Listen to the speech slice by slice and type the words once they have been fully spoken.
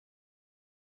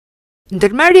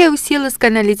Ndërmarrja e ujësjellës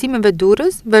kanalizimeve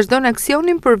Durrës vazhdon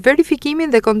aksionin për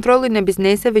verifikimin dhe kontrollin e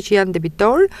bizneseve që janë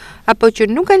debitor apo që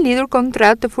nuk kanë lidhur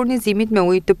kontratë të furnizimit me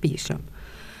ujë të pijshëm.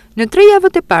 Në 3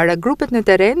 javët e para, grupet në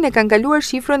terren e kanë kaluar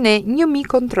shifrën e 1000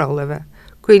 kontrolleve.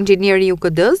 Kryeinxhinieri i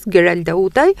UKD-s, Geralda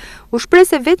Utaj, u shpreh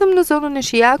se vetëm në zonën e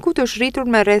Shijakut është rritur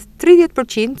me rreth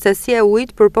 30% sasia e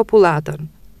ujit për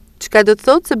popullatën, çka do të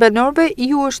thotë se banorëve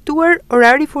ju është shtuar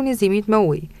orari i furnizimit me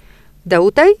ujë.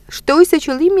 Dautaj shtoi se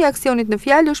qëllimi i aksionit në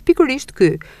fjalë është pikërisht ky: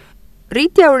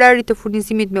 rritja e orarit të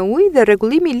furnizimit me ujë dhe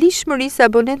rregullimi i lishmërisë së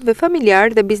abonentëve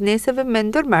familjar dhe bizneseve me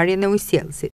ndërmarrjen e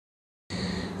ujësjellësit.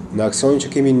 Në aksionin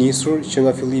që kemi nisur që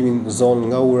nga fillimi në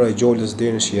zonë nga ura e Gjollës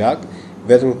deri në Shijak,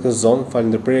 vetëm në këtë zonë, falë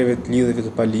ndërprerjeve të lidhjeve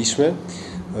të palishme,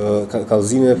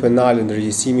 kallëzimeve penale,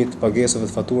 ndërgjegjësimit të pagesave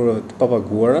të faturave të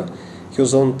papaguara, kjo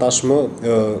zonë tashmë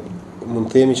mund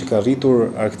të themi që ka rritur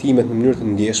arktimet në mënyrë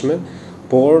të ndjeshme,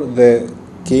 por dhe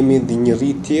kemi një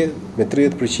rritje me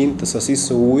 30% të sasisë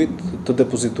së ujit të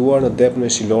depozituar në depën e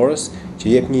Shilorës, që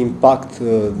jep një impakt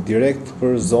direkt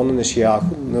për zonën e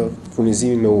Shijakut në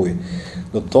furnizimin me ujë.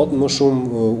 Do të thotë më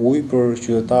shumë ujë për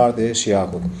qytetarët e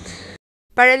Shijakut.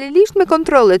 Paralelisht me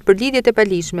kontrollet për lidhjet e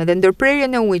palishme dhe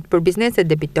ndërprerjen e ujit për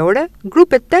bizneset debitore,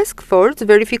 grupet Task Force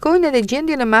verifikojnë edhe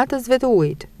gjendjen e matësve të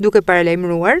ujit, duke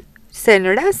paralajmëruar se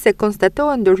në rast se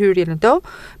konstatohen ndërhyrje në to,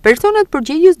 personat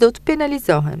përgjegjës do të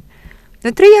penalizohen.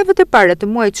 Në 3 javët e para të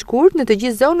muajit shkurt, në të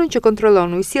gjithë zonën që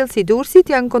kontrollon ujësjellësi i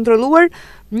Durrësit janë kontrolluar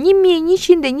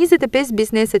 1125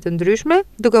 biznese të ndryshme,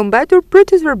 duke mbajtur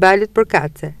procesverbalet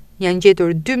përkatëse. Janë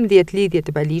gjetur 12 lidhje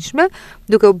të palishme,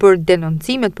 duke u bërë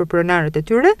denoncimet për pronarët e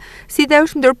tyre, si dhe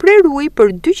është ndërprerur ujë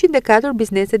për 204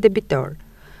 biznese debitor.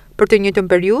 Për të njëjtën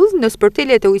periudhë, në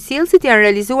sportelet e ujësjellësit janë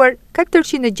realizuar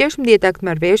 416 akt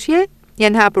marrëveshje,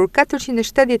 janë hapur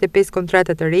 475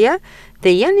 kontrata të reja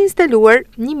dhe janë instaluar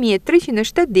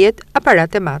 1370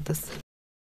 aparate matës.